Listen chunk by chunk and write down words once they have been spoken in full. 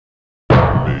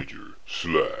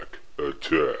Slack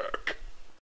Attack.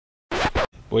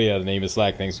 Well, yeah, the name is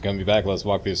Slack. Thanks for coming back. Let's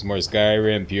walk through some more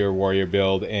Skyrim Pure Warrior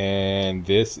build, and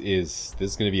this is going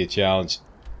to be a challenge.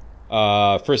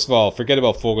 First of all, forget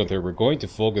about Fulgenther. We're going to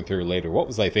Fulgenther later. What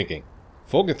was I thinking?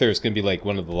 Fulgenther is going to be like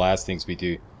one of the last things we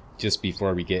do just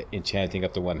before we get enchanting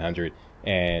up to 100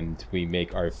 and we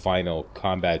make our final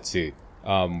combat suit.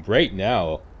 Right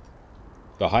now,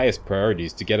 the highest priority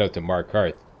is to get out to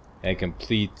Markarth and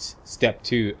complete step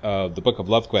 2 of the Book of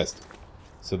Love quest,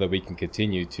 so that we can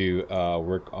continue to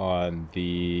work on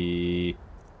the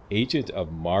Agent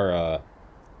of Mara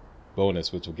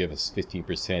bonus, which will give us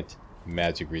 15%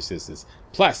 magic resistance.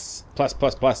 Plus.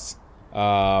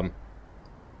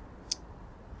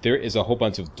 There is a whole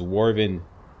bunch of Dwemer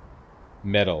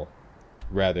metal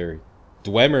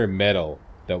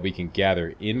that we can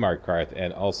gather in Markarth,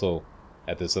 and also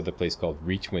at this other place called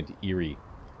Reachwind Eyrie,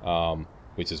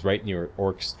 which is right near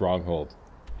Orc Stronghold.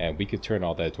 And we could turn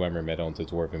all that Dwemer metal into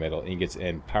Dwarven metal ingots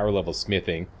and power level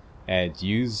smithing, and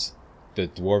use the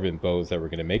Dwarven bows that we're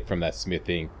going to make from that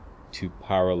smithing to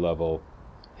power level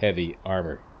heavy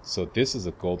armor. So this is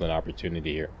a golden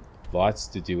opportunity here. Lots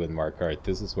to do in Markarth.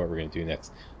 This is what we're going to do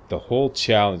next. The whole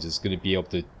challenge is going to be able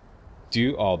to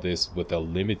do all this with a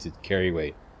limited carry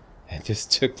weight. And this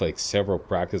took like several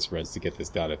practice runs to get this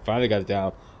done. I finally got it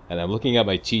down, and I'm looking at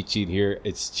my cheat sheet here.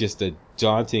 It's just a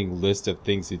daunting list of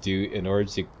things to do in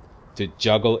order to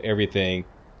juggle everything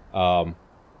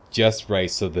just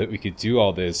right, so that we could do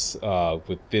all this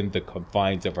within the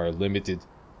confines of our limited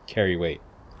carry weight.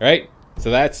 Alright,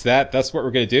 so that's that. That's what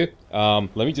we're going to do.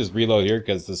 Let me just reload here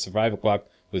because the survival clock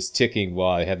was ticking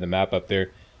while I had the map up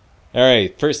there.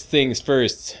 Alright, first things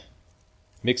first.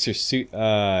 Mixer suit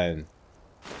on.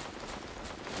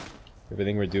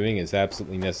 Everything we're doing is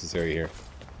absolutely necessary here.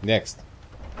 Next,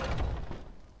 I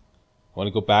want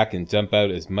to go back and dump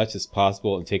out as much as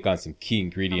possible and take on some key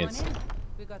ingredients.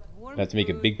 I have to make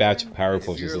a big batch of power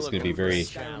potions. It's going to be very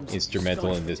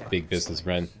instrumental in this big business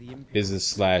run.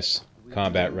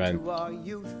 Business/combat run.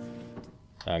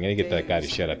 I'm going to get that guy to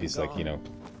shut up. He's like, you know.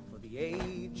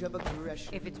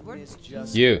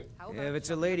 You. If it's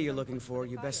a lady you're looking for,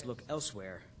 you best look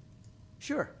elsewhere.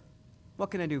 Sure. What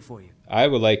can I do for you? I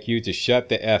would like you to shut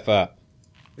the F up.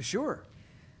 Sure.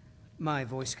 My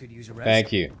voice could use a rest.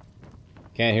 Thank you.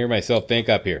 Can't hear myself think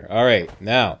up here. Alright,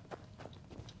 now.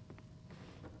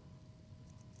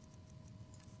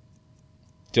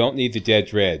 Don't need the dead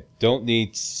dread. Don't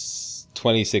need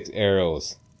 26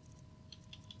 arrows.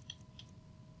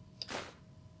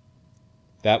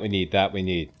 That we need, that we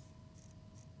need.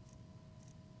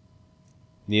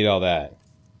 Need all that.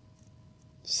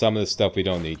 Some of the stuff we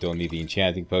don't need. Don't need the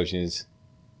enchanting potions.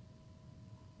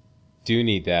 Do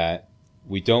need that.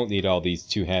 We don't need all these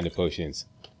two-handed potions.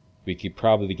 We could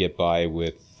probably get by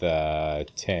with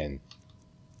 10.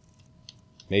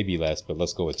 Maybe less, but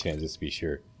let's go with 10 just to be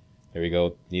sure. There we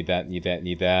go. Need that, need that,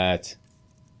 need that.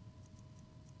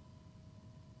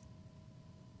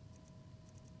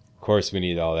 Of course we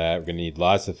need all that. We're going to need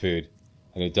lots of food.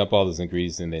 I'm going to dump all those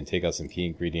ingredients and then take out some key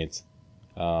ingredients.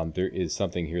 There is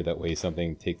something here that weighs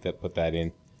something. Take that, put that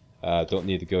in. Don't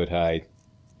need the goat hide.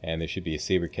 And there should be a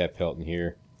saber cat pelt in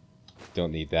here.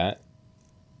 Don't need that.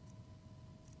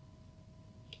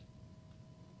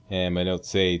 And my notes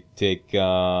say take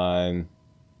on...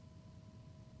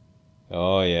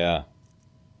 Oh yeah.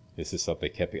 This is something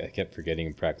I kept forgetting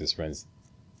in practice runs.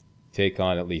 Take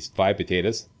on at least 5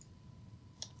 potatoes.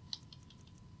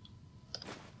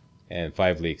 And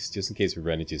 5 leeks, just in case we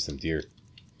run into some deer.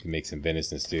 We can make some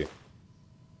venison stew.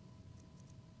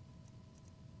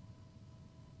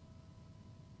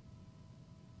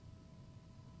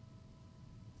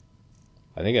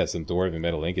 I think I have some dwarven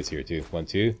metal ingots here too. 1,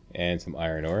 2, and some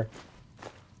iron ore.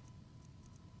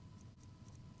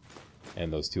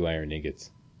 And those 2 iron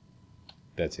ingots.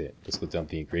 That's it. Let's go dump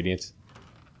the ingredients.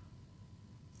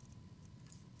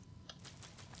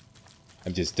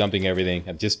 I'm just dumping everything.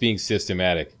 I'm just being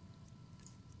systematic.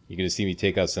 You're going to see me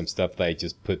take out some stuff that I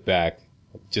just put back.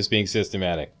 Just being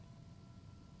systematic.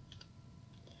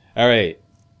 Alright.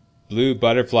 Blue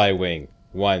butterfly wing.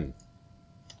 1.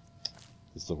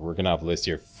 Let's look, working off a list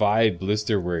here. 5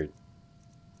 blister wort.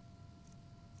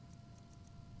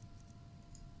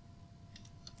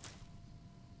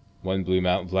 One blue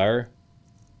mountain flower.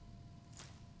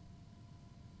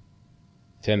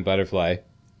 10 butterfly.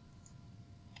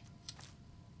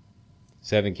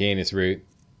 7 canis root.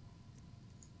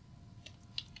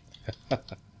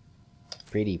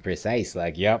 Pretty precise,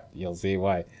 like, yep, you'll see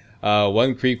why.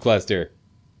 1 creep cluster.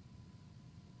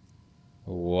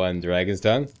 1 dragon's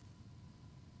tongue.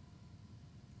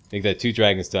 Make that 2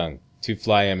 dragon's tongue. 2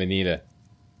 fly amanita.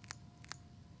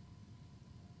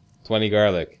 20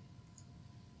 garlic.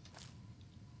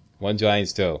 1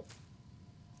 giant's toe.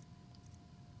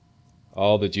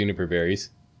 All the juniper berries.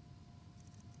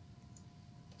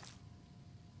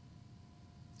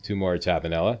 2 more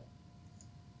tapenella.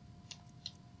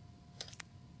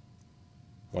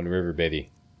 1 river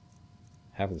betty.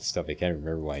 Half of the stuff I can't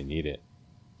remember why I need it.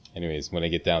 Anyways, when I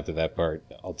get down to that part,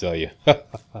 I'll tell you.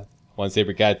 1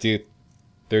 saber cat tooth.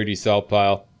 30 salt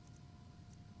pile.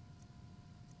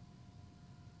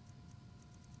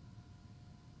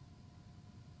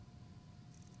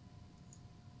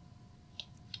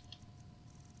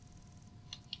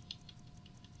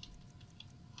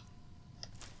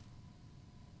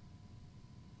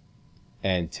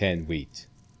 And 10 wheat.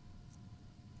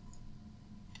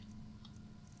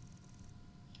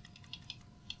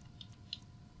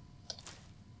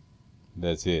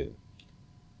 That's it.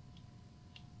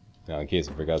 Now, in case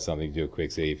I forgot something, do a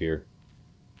quick save here.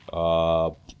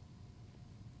 Let's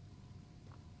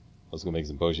go make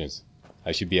some potions.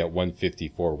 I should be at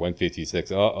 154,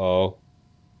 156. Uh-oh.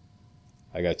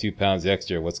 I got 2 pounds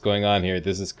extra. What's going on here?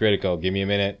 This is critical. Give me a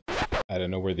minute. I don't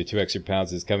know where the 2 extra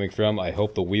pounds is coming from. I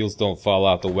hope the wheels don't fall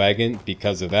off the wagon.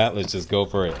 Because of that, let's just go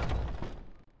for it.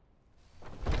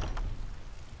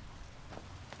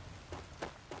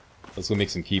 Let's go make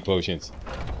some key potions.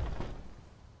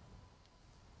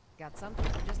 Got something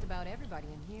for just about everybody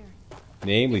in here.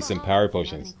 Namely, some power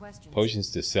potions. Potions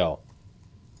to sell.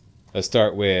 Let's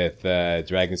start with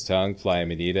Dragon's Tongue, Fly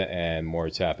Amanita, and more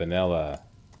Tapenella.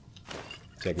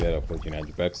 Check that out,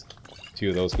 1400 bucks. 2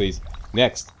 of those, please.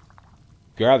 Next,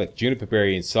 garlic, juniper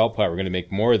berry, and salt pot. We're going to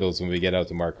make more of those when we get out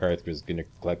to Markarth. We're going to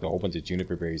collect a whole bunch of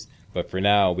juniper berries. But for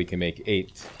now, we can make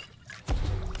 8.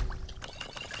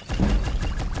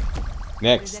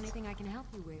 Next, Anything I can help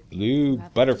you with? blue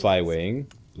butterfly wing,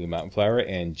 blue mountain flower,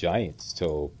 and giant's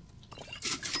toe.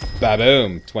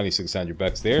 Ba-boom! 2,600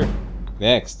 bucks there.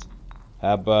 Next,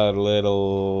 how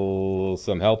about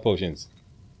some health potions?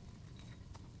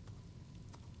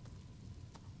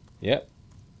 Yep.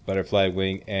 Butterfly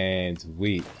wing and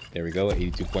wheat. There we go,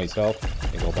 82 points health.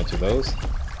 Make a whole bunch of those.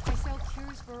 I sell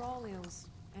cures for all ills.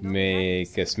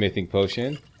 Make a smithing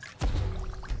potion.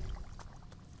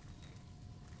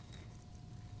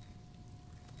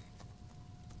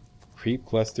 Creep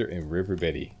cluster and river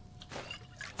betty.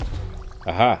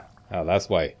 Aha! Oh, that's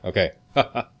why. Okay.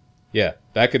 Yeah,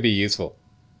 that could be useful.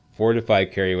 4 to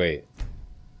 5 carry weight.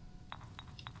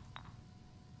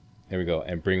 There we go.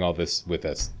 And bring all this with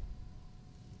us.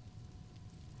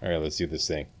 Alright, let's do this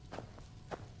thing.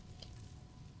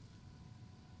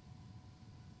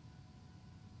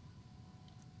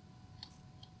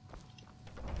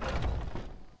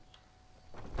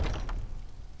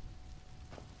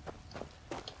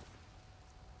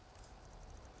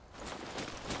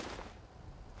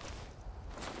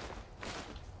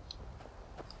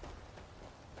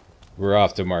 We're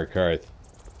off to Markarth.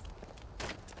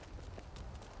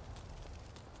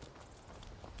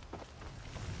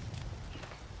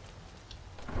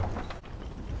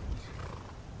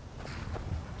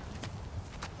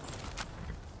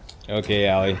 Okay,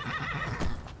 Allie.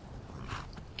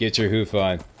 Get your hoof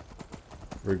on.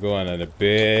 We're going on a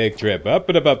big trip. Up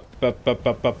and up.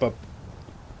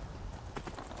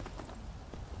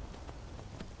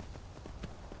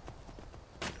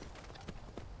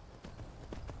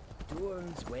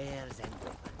 Dwarves, wares, and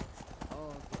weapons.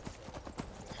 All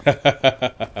for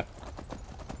sale.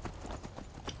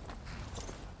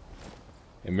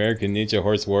 American Ninja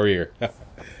Horse Warrior.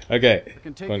 Okay,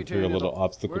 going through a little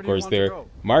obstacle course there.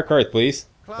 Markarth, please.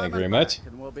 Thank you very much.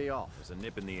 And we'll be off. There's a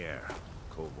nip in the air.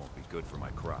 Cold won't be good for my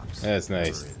crops. That's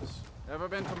nice. Ever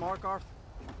been to Markarth?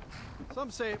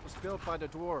 Some say it was built by the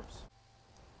dwarves.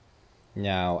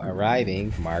 Now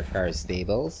arriving, Markarth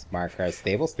Stables. Markarth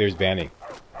Stables. There's Banning.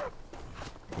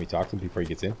 Can we talk to him before he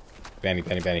gets in? Banning.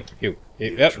 Here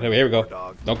we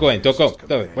go. Don't go in. Don't go.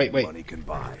 No, wait.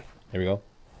 There we go.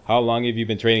 How long have you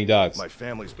been training dogs? My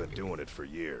family's been doing it for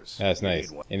years. That's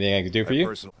nice. Anything I can do for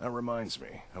you? That reminds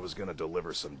me. I was gonna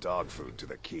deliver some dog food to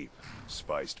the keep.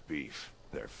 Spiced beef.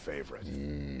 Their favorite.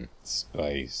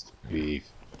 Spiced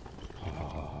beef.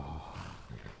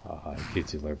 I'll get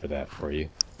to learn for that for you.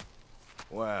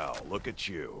 Wow, look at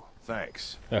you.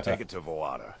 Thanks. Take it to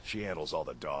Voada. She handles all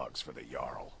the dogs for the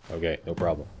Jarl. Okay, no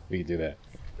problem. We can do that.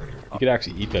 You could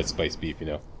actually eat that spiced beef, you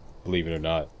know. Believe it or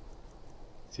not.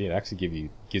 See, it actually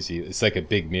gives you, it's like a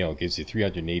big meal. It gives you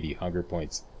 380 hunger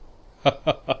points.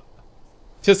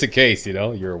 Just in case, you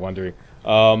know, you're wondering.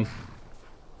 Now,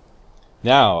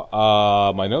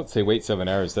 my notes say wait 7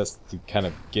 hours. That's to kind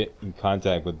of get in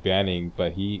contact with Banning,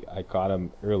 but I caught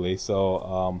him early,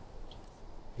 so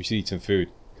we should eat some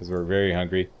food because we're very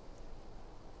hungry.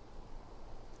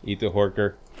 eat the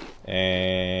horker,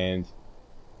 and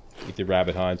eat the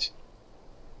rabbit haunch.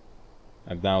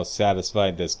 I'm now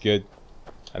satisfied. That's good.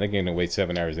 I think I'm gonna wait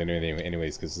 7 hours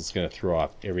anyways, because it's gonna throw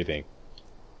off everything.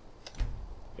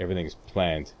 Everything's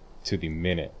planned to the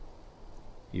minute,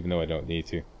 even though I don't need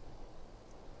to.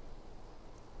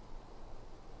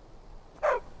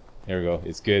 There we go.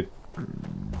 It's good.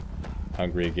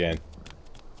 Hungry again.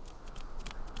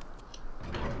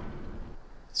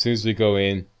 As soon as we go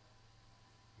in,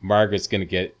 Margaret's gonna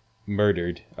get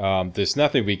murdered. There's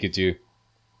nothing we could do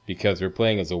because we're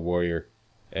playing as a warrior,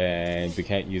 and we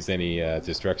can't use any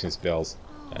destruction spells.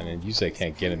 And then usually I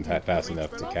can't get him fast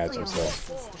enough to catch him. So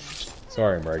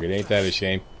sorry, Margaret. Ain't that a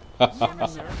shame?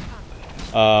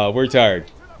 We're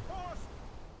tired.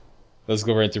 Let's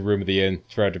go right into room of the inn.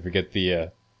 Try to forget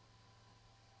the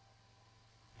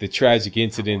tragic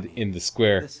incident in the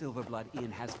square. The Silverblood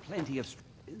Inn has plenty of.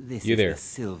 This You is there? the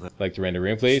silver. Like to rent a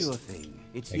room, please? Sure thing.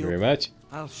 It's Thank you very much.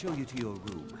 I'll show you to your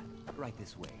room. Right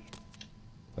this way.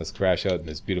 Let's crash out in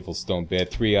this beautiful stone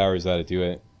bed. 3 hours ought to do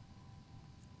it.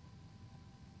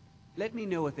 Let me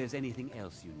know if there's anything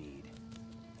else you need.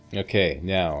 Okay,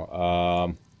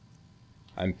 now,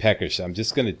 I'm peckish. I'm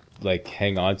just gonna, like,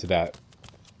 hang on to that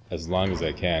as long as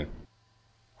I can.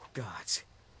 Gods.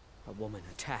 A woman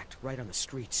attacked right on the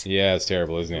streets. Yeah, it's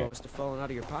terrible, isn't You it? must have fallen out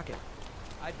of your pocket.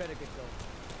 I'd better get going.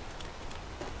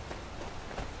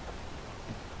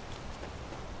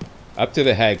 Up to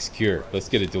the Hag's Cure. Let's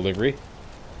get a delivery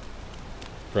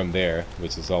from there,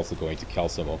 which is also going to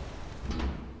Calcimo.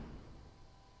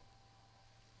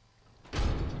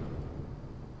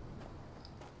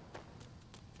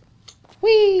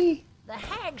 Whee! The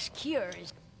Hag's Cure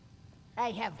is...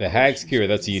 I have The Hag's potions, Cure,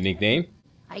 that's a please. unique name.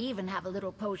 I even have a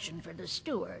little potion for the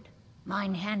steward.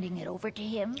 Mind handing it over to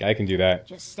him? I can do that.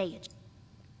 Just say it.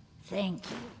 Thank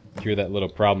you. Cure that little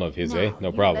problem of his, eh? Now, No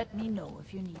you problem. let me know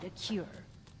if you need a cure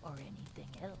or anything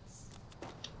else.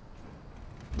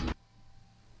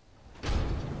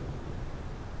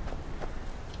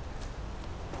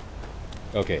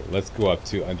 Okay, let's go up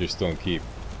to Understone Keep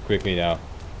quickly now,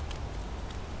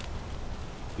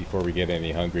 before we get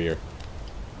any hungrier.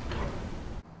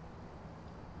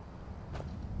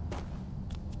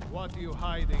 What are you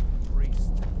hiding,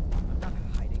 priest? I'm not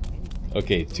hiding anything.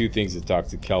 Okay, 2 things to talk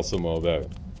to Calcimo about.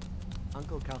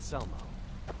 Uncle Calcelmo.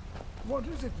 What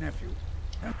is it, nephew?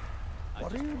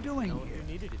 What are you doing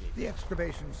here? The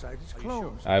excavation site is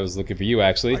closed. I was looking for you,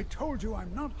 actually. I told you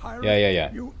I'm not hiring.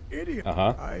 Yeah. You idiot.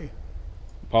 Uh-huh. I'm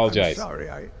Apologize. sorry.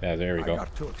 Yeah, there we I go.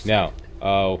 got too excited. Now,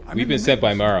 I'm we've in been the sent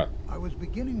by middle of Mara. something. I was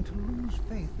beginning to lose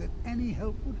faith that any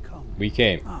help would come. We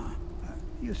came.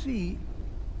 You see,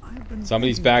 I've been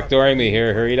Somebody's thinking about backdooring me Feline here.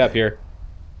 for a Hurry it up bit. here.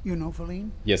 You know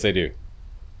Feline? Yes, I do.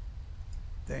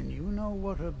 Then you know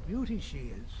what a beauty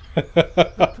she is.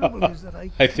 The trouble is that I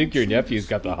I think can't your seem to nephew's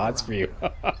got the speak hots for you.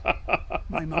 around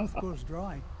My mouth goes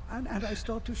dry, and I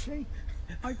start to shake.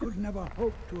 I could never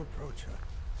hope to approach her.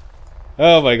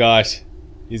 Oh my gosh.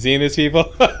 You seeing this,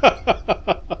 people?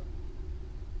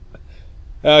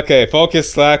 Okay,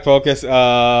 focus, Slack, focus.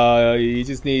 You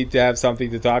just need to have something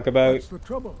to talk about. That's the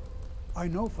trouble. I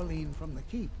know Feline from the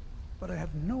keep, but I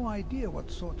have no idea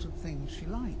what sorts of things she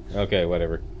likes. Okay,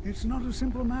 whatever. It's not a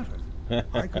simple matter.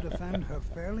 I could offend her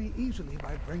fairly easily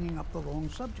by bringing up the wrong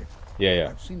subject. Yeah.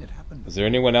 I've seen it happen. Is there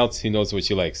anyone else who knows what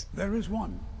she likes? There is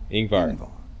one. Ingvar.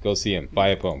 Go see him. Buy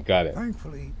a poem. Got it.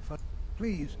 Thankfully,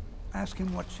 please ask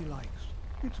him what she likes.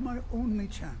 It's my only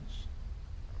chance.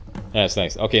 That's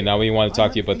nice. Okay, now we want to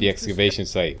talk to you about the excavation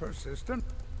site. Persistent.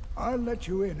 I'll let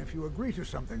you in if you agree to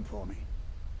something for me.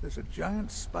 There's a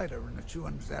giant spider in the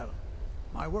Chuanzel.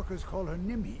 My workers call her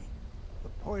Nimi, the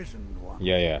poisoned one.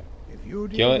 Yeah. If you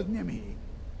Kill deal it, with Nimi,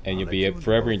 and I'll you'll let be you into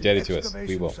forever both the indebted to us. We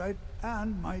excavation will. site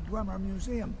and my Dwemer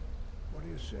Museum. What do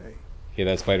you say? Okay,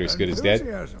 that spider is good as dead.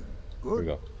 Enthusiasm. There we Good.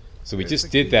 go. So we There's just the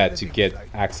key did that the to big get site.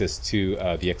 access to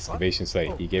the excavation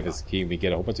site. He gave us a key and we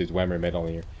get a whole bunch of Dwemer metal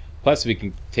in here. Plus we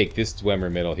can take this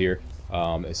Dwemer metal here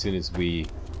as soon as we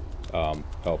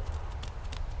help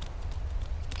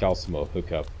Calcimo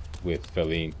hook up with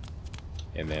Feline,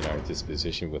 and then our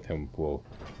disposition with him will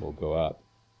go up.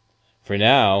 For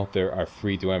now, there are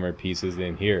 3 Dwemer pieces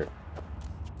in here.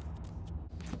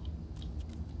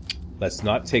 Let's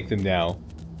not take them now.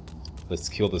 Let's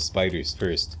kill the spiders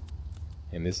first.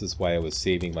 And this is why I was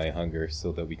saving my hunger,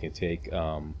 so that we can take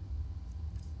a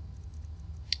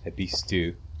beef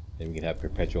stew, and we can have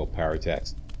perpetual power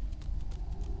attacks.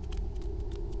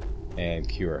 And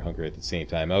cure our hunger at the same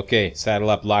time. Okay, saddle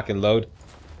up, lock and load.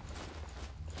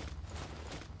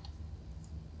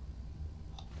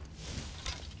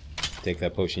 Take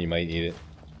that potion, you might need it.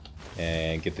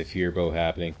 And get the fear bow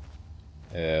happening.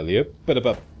 Yep, but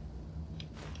up.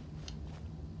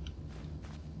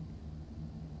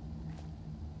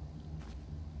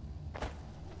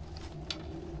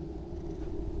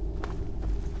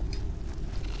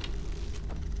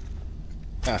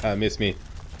 Haha, miss me.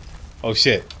 Oh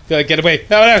shit. Get away.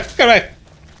 No, no, get away.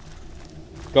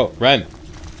 Go, run.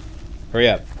 Hurry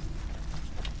up.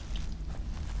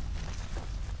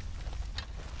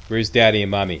 Where's daddy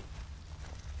and mommy?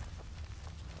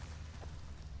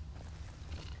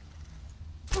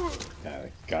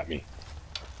 Got me.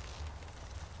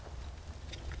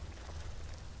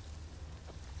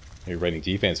 You're running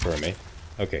defense for me.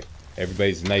 Okay.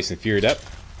 Everybody's nice and feared up.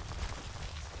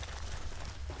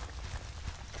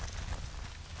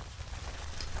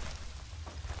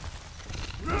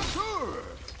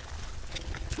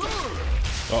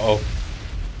 Uh-oh.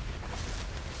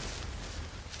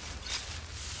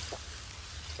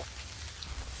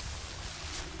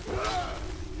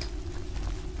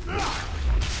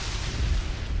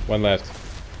 One left.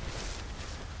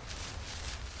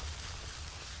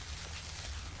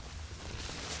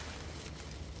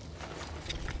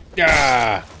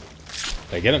 Yeah.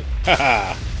 Did I get him?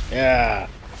 Haha. Yeah.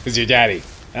 Who's your daddy?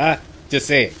 Huh? Just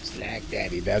say it. Slack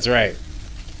daddy. That's right.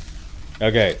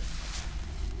 Okay.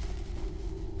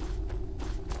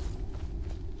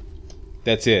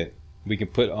 That's it. We can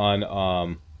put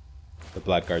on the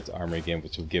Blackguard's armor again,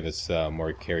 which will give us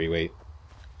more carry weight.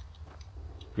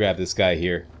 Grab this guy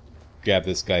here. Grab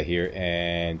this guy here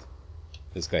and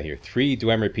this guy here. 3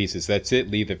 Dwemer pieces. That's it.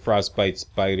 Leave the frostbite,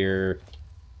 spider,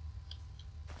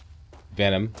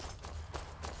 venom.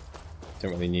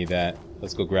 Don't really need that.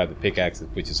 Let's go grab the pickaxe,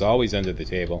 which is always under the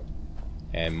table,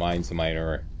 and mine some iron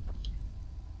ore.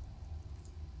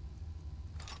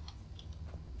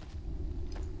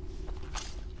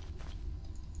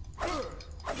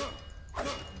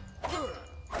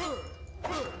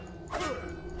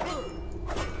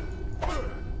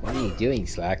 What are you doing,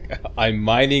 Slack? I'm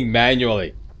mining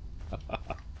manually.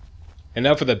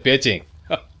 Enough of the bitching.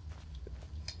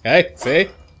 Okay, see?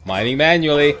 Mining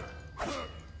manually.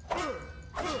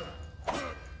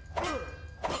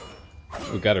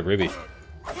 We got a ribby.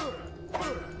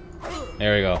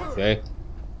 There we go, see?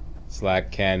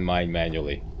 Slack can mine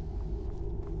manually.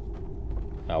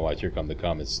 Now watch, here come the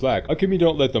comments. Slack, how come you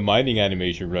don't let the mining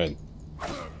animation run?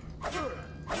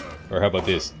 Or how about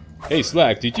this? Hey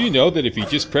Slack, did you know that if you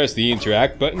just press the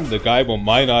interact button, the guy will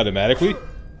mine automatically?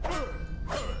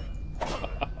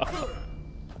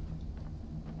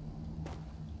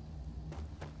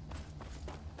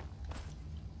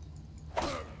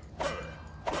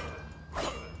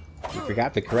 You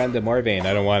forgot the Corunda Morvein,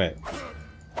 I don't want it.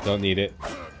 Don't need it.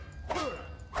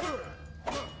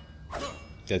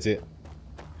 That's it.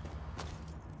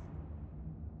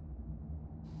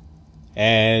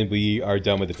 And we are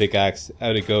done with the pickaxe.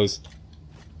 Out it goes.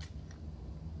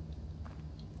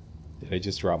 Did I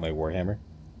just drop my warhammer?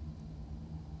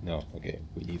 No, okay,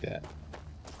 we need that.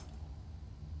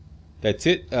 That's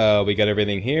it. We got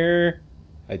everything here.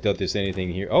 I doubt there's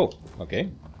anything here. Oh, okay.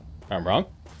 I'm wrong.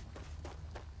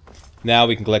 Now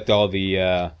we can collect all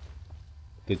the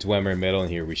Dwemer metal in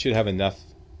here. We should have enough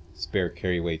spare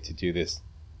carry weight to do this.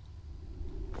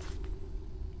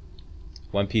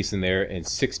 1 piece in there and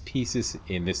 6 pieces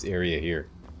in this area here.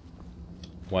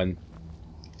 1,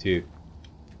 2,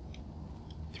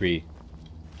 3,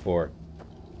 4,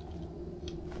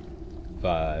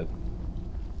 5,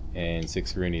 and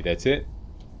 6 Rooney. That's it.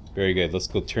 Very good. Let's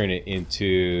go turn it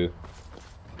into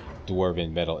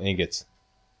dwarven metal ingots.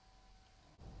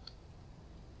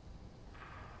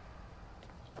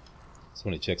 Just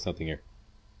want to check something here.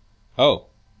 Oh,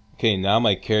 okay. Now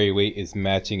my carry weight is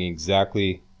matching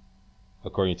exactly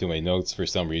according to my notes for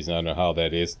some reason. I don't know how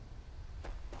that is.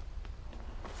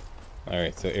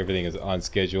 Alright, so everything is on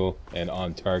schedule and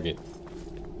on target.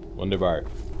 Wunderbar.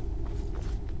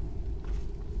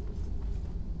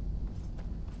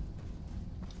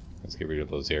 Let's get rid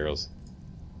of those arrows.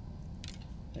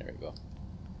 There we go.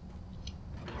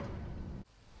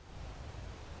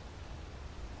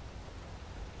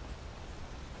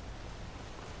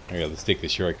 There we go, let's take the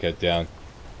shortcut down.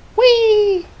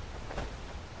 Whee!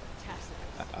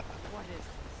 What is this?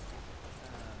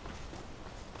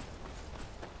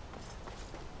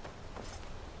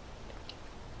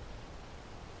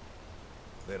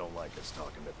 They don't like us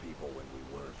talking to people when we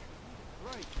work.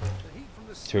 Right. The heat from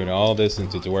the Turn all this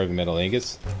into dwarven metal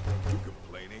ingots. You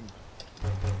complaining?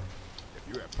 If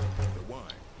you have the wine,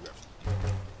 you have.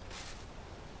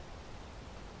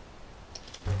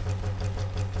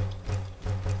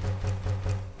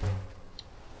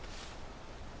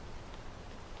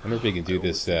 I wonder if we can do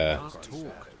this, no,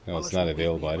 it's not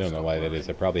available. I don't know why that is.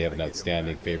 I probably have an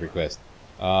outstanding favorite quest.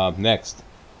 Next.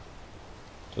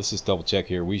 Let's just double check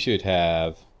here. We should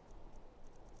have...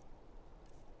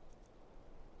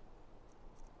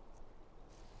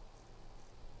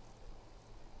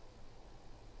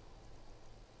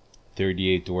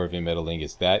 38 dwarven metal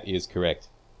ingots. That is correct.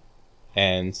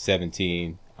 And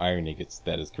 17 iron ingots.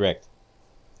 That is correct.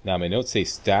 Now my notes say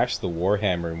stash the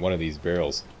warhammer in one of these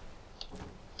barrels.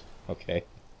 Okay.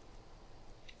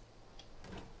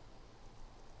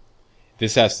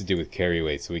 This has to do with carry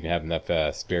weight, so we can have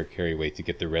enough spare carry weight to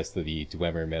get the rest of the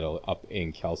Dwemer metal up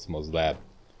in Calcemo's lab.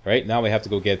 Alright, now we have to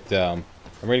go get... I'm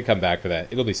going to come back for that.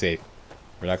 It'll be safe.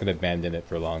 We're not going to abandon it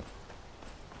for long.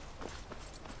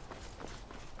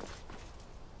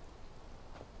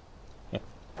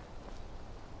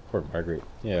 Poor Margaret.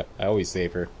 Yeah, I always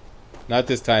save her. Not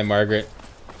this time, Margaret.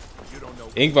 You don't know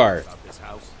Ingvar. about this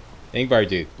house. Ingvar,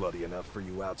 dude. Bloody enough for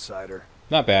you, outsider.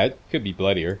 Not bad. Could be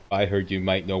bloodier. I heard you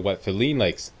might know what Feline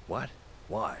likes. What?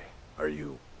 Why? Are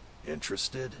you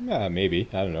interested? Maybe.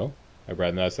 I don't know. I'd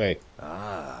rather not say.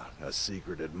 Ah, a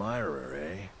secret admirer,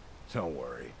 eh? Don't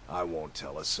worry, I won't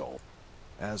tell a soul.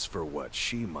 As for what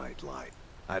she might like,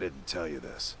 I didn't tell you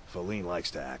this. Feline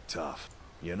likes to act tough.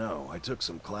 You know, I took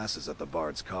some classes at the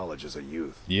Bard's College as a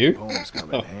youth. You? Poems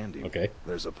come in handy. Okay.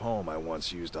 There's a poem I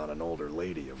once used on an older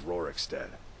lady of Rorikstead.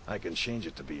 I can change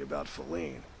it to be about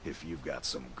Feline, if you've got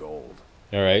some gold.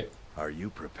 Alright. Are you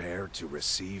prepared to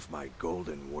receive my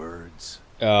golden words?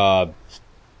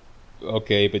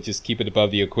 Okay, but just keep it above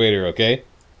the equator, okay?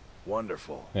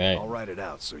 Wonderful. Right. I'll write it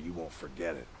out so you won't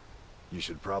forget it. You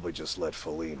should probably just let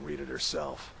Feline read it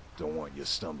herself. Don't want you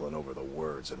stumbling over the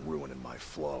words and ruining my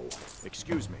flow.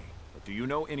 Excuse me, but do you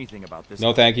know anything about this?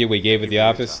 No, thank you. We gave it the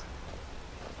office.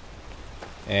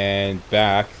 And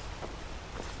back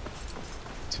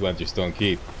to Understone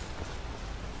Keep.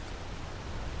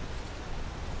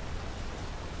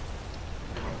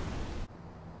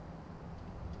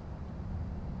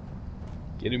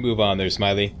 Get a move on there,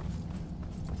 Smiley.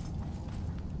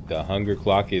 The hunger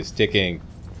clock is ticking.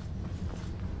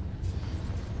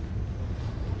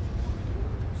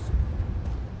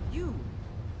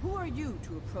 Who are you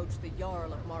to approach the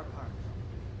Jarl of Markarth?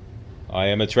 I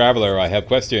am a traveler. I have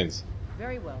questions.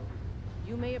 Very well.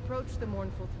 You may approach the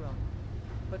mournful throne,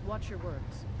 but watch your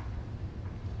words.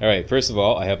 Alright, first of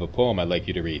all, I have a poem I'd like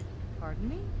you to read. Pardon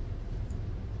me?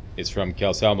 It's from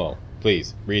Calcelmo.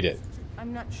 Please, read it.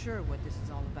 I'm not sure what this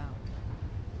is all about.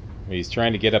 He's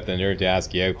trying to get up the nerve to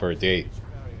ask you out for a date.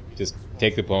 Just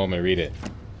take the poem and read it.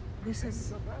 This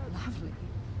is lovely.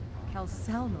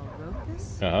 Calcelmo wrote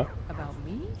this? Uh-huh. About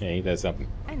me? Yeah, he does something.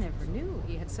 I never knew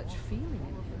he had such feeling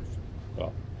in him.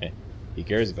 Well, he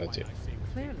cares about you.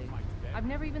 Clearly. I've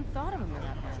never even thought of him in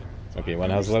that manner. Okay,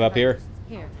 want to hustle it up here?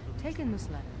 Here, take in this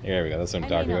letter. There we go, that's what I'm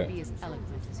talking I may about. not be as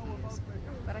eloquent as he is,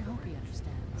 but I hope he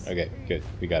understands. Okay, good.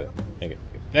 We got it. Okay.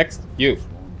 Next, you.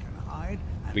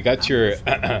 We got your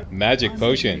magic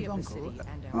potion.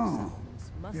 Oh,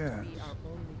 yes.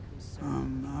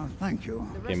 Thank you.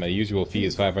 Okay, my usual fee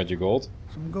is 500 gold.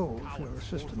 Some gold for your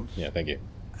assistance. Yeah, thank you.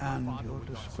 And your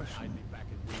discretion.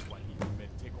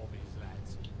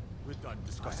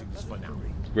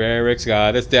 Rarik's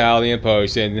got a stallion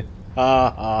potion.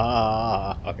 Ha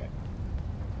ha. Okay.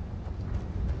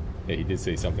 Yeah, he did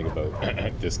say something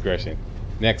about discretion.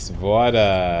 Next,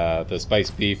 Vada, the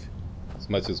spiced beef. As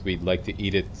much as we'd like to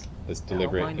eat it, let's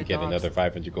deliver it and get another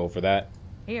 500 gold for that.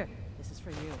 Here, this is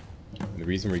for you. And the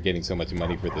reason we're getting so much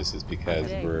money for this is because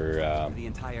we're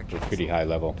pretty high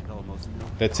level.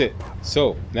 That's it.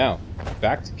 So, now,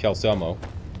 back to Calcelmo.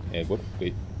 And, whoop,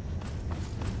 wait.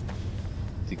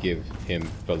 To give him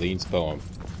Feline's poem.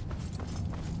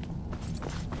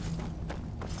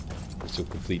 Which will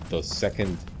complete the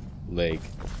second leg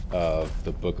of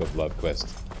the Book of Love quest.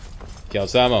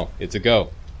 Calcelmo, it's a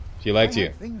go. She likes you.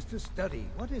 Things to study.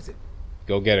 What is it?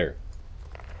 Go get her.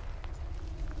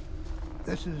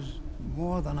 This is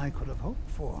more than I could have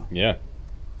hoped for. Yeah.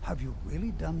 Have you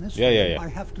really done this? Yeah. I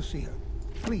have to see her.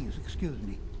 Please excuse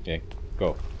me. Okay,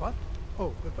 go. What?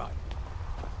 Oh, goodbye.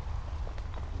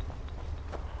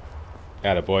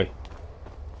 Atta boy.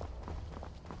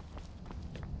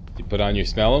 You put on your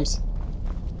smellums?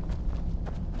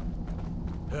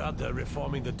 Heard they're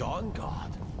reforming the Dawn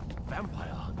Guard.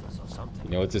 Vampire hunters or something.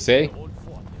 You know what to say?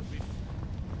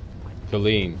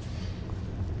 Feline.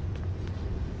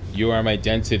 You are my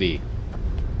density.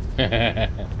 You're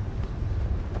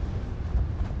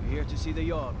here to see the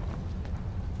Jarl.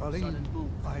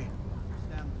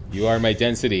 You are my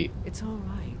density. It's all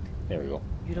right. There we go.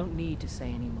 You don't need to say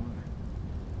any more.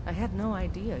 I had no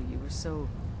idea you were so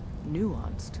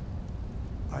nuanced.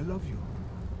 I love you.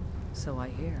 So I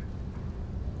hear.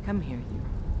 Come here, you.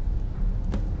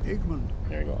 Igmund.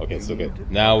 There we go. Okay, so good.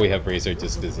 Now we have raised our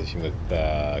disposition with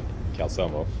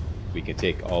Calcelmo. We can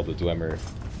take all the Dwemer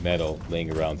metal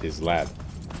laying around his lab.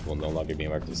 Will no longer be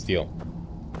marked as steel.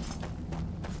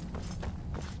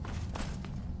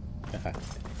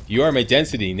 You Are My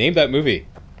Density. Name that movie.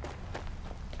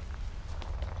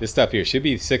 This stuff here should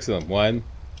be 6 of them. 1,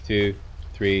 2,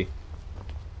 3,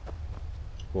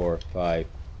 4, 5,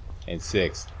 and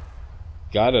 6.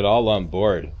 Got it all on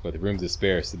board with room to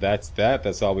spare. So that's that.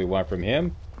 That's all we want from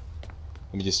him.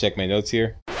 Let me just check my notes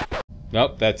here.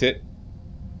 Nope, that's it.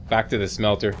 Back to the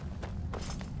smelter.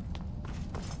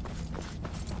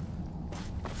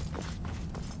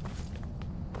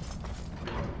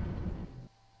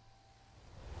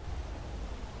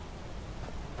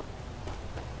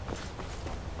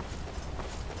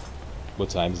 What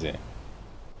time is it?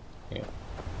 Yeah,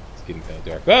 it's getting kind of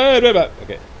dark.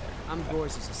 Okay. I'm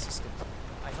Gore's assistant.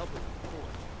 I help with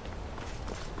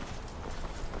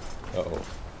the forge. Uh-oh.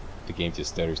 The game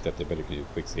just stutter stepped. I better do a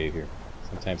quick save here.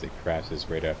 Sometimes it crashes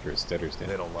right after it stutters down.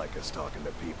 They don't like us talking to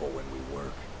people when we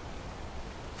work.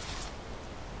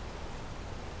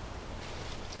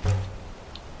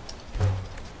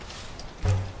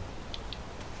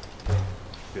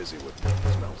 Busy with the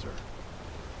smelter.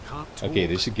 Okay,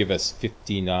 this should give us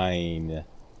 59.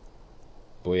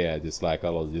 Boy, yeah, dislike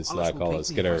all.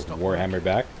 Let's get our Warhammer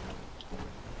back.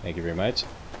 Thank you very much.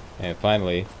 And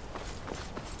finally,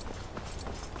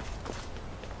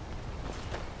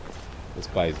 let's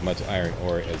buy as much iron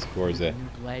ore as Gorza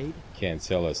can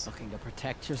sell us. Looking to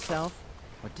protect yourself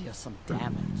or deal some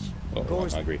damage? Oh, I'm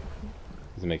hungry.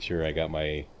 Let's make sure I got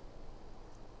my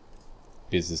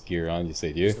business gear on. Yes,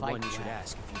 I do.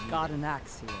 Got an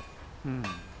axe here.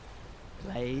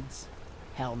 Blades,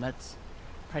 helmets,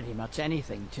 pretty much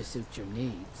anything to suit your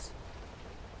needs.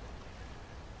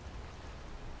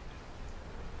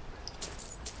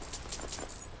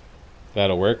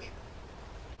 That'll work.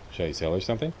 Should I sell or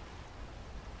something?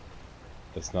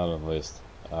 That's not on the list.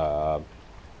 We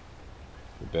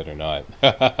better not.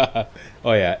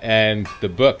 Oh yeah, and the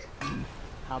book.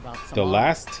 How about some The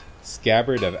Last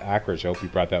Scabbard of Akrash. I hope you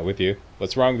brought that with you.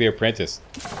 What's wrong with the apprentice?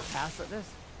 Pass at this?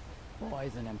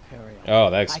 Boy's an Imperial. Oh,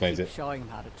 that explains I keep it. showing him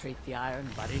how to treat the iron,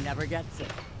 but he never gets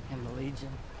it. In the Legion,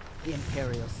 the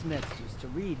Imperial smiths used to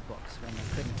read books when they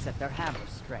couldn't set their hammers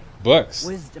straight. Books?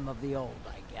 Wisdom of the old,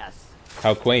 I guess.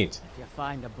 How quaint. If you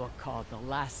find a book called The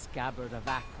Last Scabbard of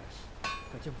Akrash,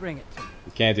 could you bring it to me?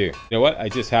 You can't do. You know what? I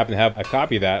just happen to have a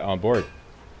copy of that on board.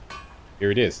 Here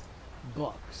it is.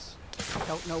 Books.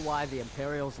 Don't know why the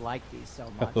Imperials like these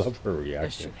so much. I love her This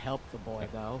reaction. should help the boy,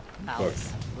 though. Books.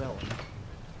 Alice will.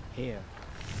 Here,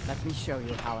 let me show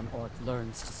you how an orc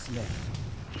learns to smith.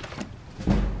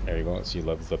 There you go. She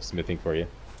loves up smithing for you.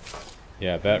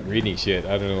 Yeah, that reading shit.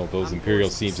 I don't know. Those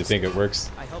Imperials seem to think it works.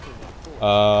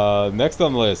 Next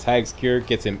on the list, Hag's Cure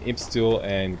gets him Imp Stool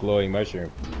and Glowing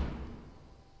Mushroom.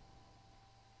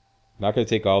 Not gonna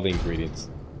take all the ingredients.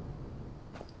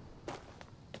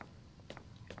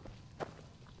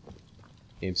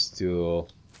 Imp Stool.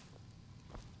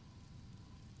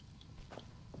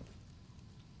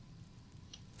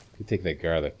 Could take that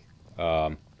garlic.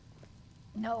 No,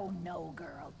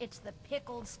 girl. It's the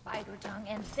pickled spider tongue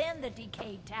and then the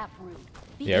decayed taproot.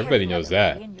 Yeah, everybody knows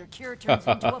that. And your cure turns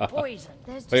into a poison.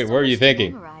 There's just Wait, so what are you much to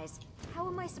thinking? memorize. How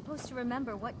am I supposed to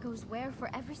remember what goes where for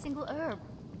every single herb?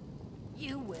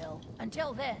 You will.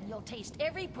 Until then, you'll taste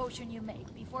every potion you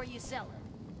make before you sell it.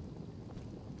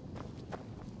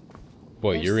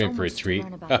 Boy, There's you're so in for a much to treat.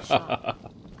 learn about the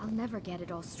shop. I'll never get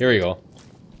it all straight. Here we go.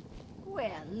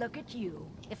 Well, look at you.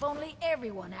 If only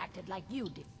everyone acted like you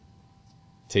did.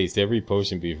 Taste every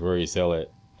potion before you sell it.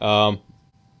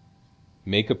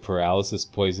 Make a paralysis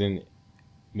poison.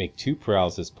 Make 2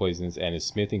 paralysis poisons and a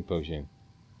smithing potion.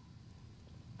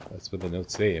 That's what the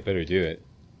notes say. I better do it.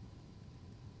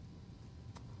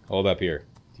 Hold up here.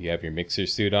 Do you have your mixer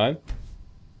suit on?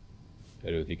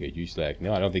 I don't think I do, Slack.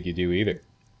 No, I don't think you do either.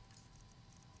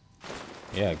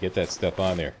 Yeah, get that stuff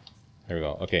on there. There we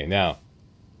go. Okay, now.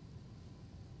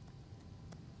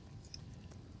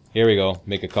 Here we go.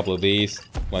 Make a couple of these.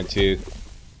 1, 2.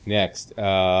 Next,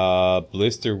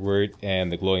 Blisterwort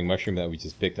and the Glowing Mushroom that we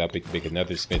just picked up. We can make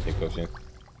another smithing potion.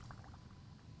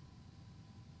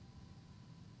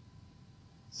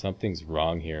 Something's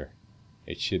wrong here.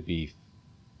 It should be...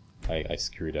 I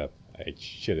screwed up. I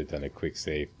should have done a quick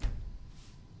save.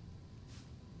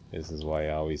 This is why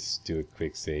I always do a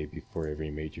quick save before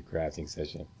every major crafting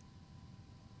session.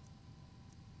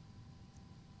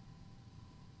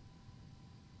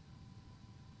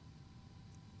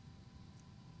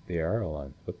 They are all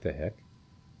on. What the heck?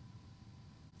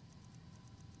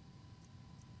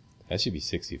 That should be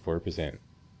 64%.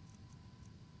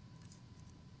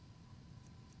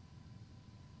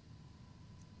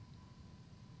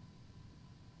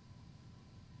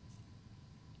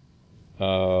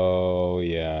 Oh,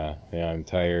 yeah. Yeah, I'm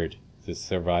tired. This is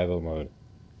survival mode.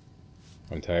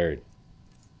 I'm tired.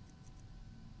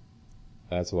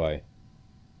 That's why.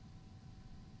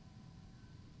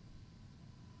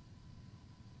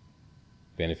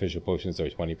 Beneficial potions are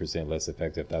 20% less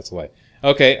effective. That's why.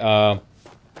 Okay,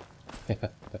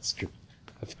 that's screwed.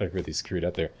 I thought I really screwed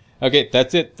up there. Okay,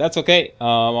 that's it. That's okay.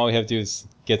 All we have to do is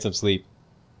get some sleep.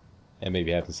 And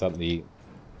maybe have something to eat.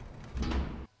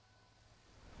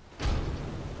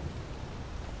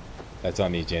 That's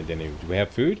on the agenda anyway. Do we have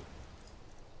food?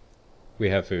 We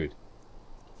have food.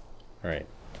 Alright.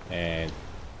 And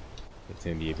it's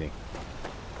in the evening.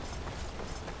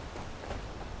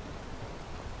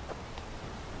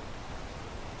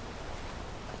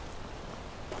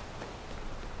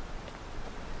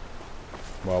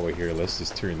 While we're here, let's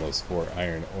just turn those 4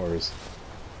 iron ores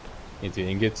into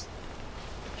ingots.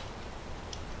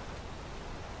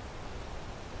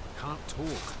 Can't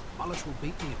talk. Malish will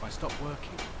beat me if I stop working.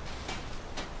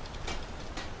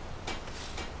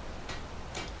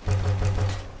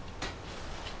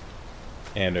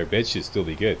 And our bed should still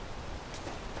be good.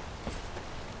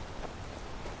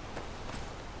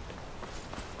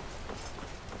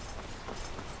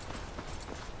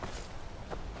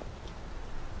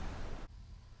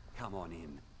 Come on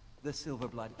in. The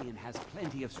Silverblood Inn has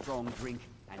plenty of strong drink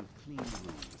and clean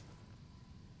room.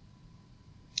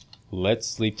 Let's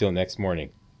sleep till next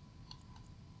morning.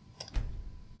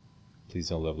 Please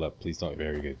don't level up. Please don't.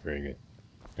 Very good. Very good.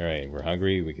 Alright, we're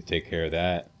hungry. We can take care of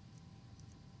that.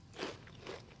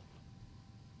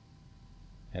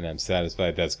 And I'm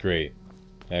satisfied. That's great.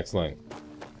 Excellent.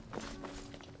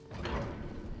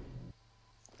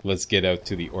 Let's get out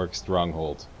to the Orc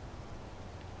stronghold.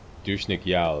 Dushnik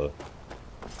Yal.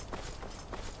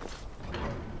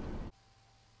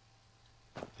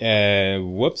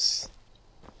 Whoops.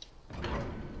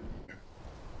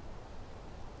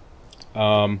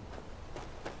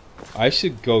 I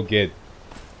should go get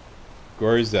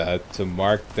Gorza to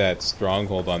mark that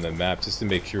stronghold on the map just to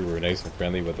make sure we're nice and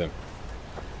friendly with him.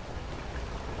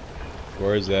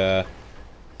 Gorza.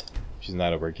 She's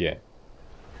not at work yet.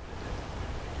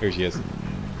 Here she is.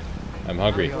 I'm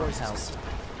hungry.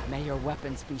 May your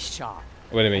weapons be sharp.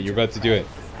 Wait a minute, you're about to do it.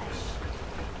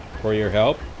 For your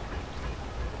help?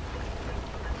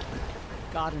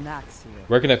 Got an axe here.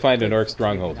 Where can I find an Orc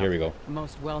stronghold? Here we go. The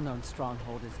most well-known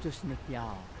stronghold is Dushnik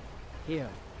Yal. Here,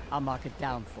 I'll mark it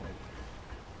down for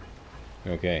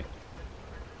you. Okay.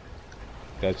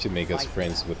 That should make us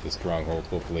friends with the stronghold,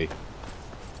 hopefully.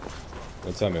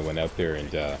 One time I went out there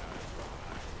and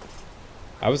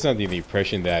I was under the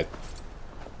impression that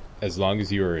as long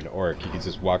as you were an orc, you could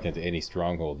just walk into any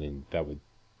stronghold and that would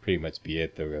pretty much be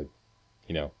it. They would,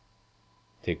 you know,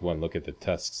 take one look at the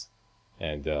tusks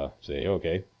and say,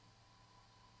 okay,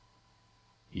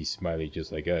 he's smiley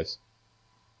just like us.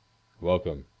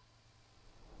 Welcome.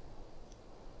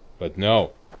 But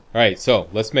no. Alright, so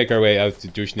let's make our way out to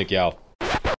Dushnik Yal.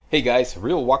 Hey guys,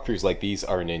 real walkthroughs like these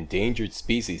are an endangered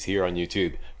species here on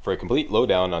YouTube. For a complete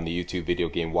lowdown on the YouTube video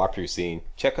game walkthrough scene,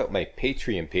 check out my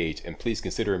Patreon page and please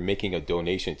consider making a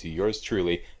donation to yours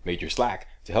truly, Major Slack,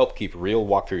 to help keep real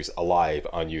walkthroughs alive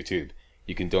on YouTube.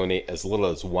 You can donate as little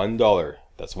as $1.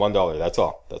 That's $1, that's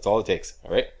all. That's all it takes,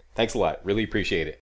 alright? Thanks a lot, really appreciate it.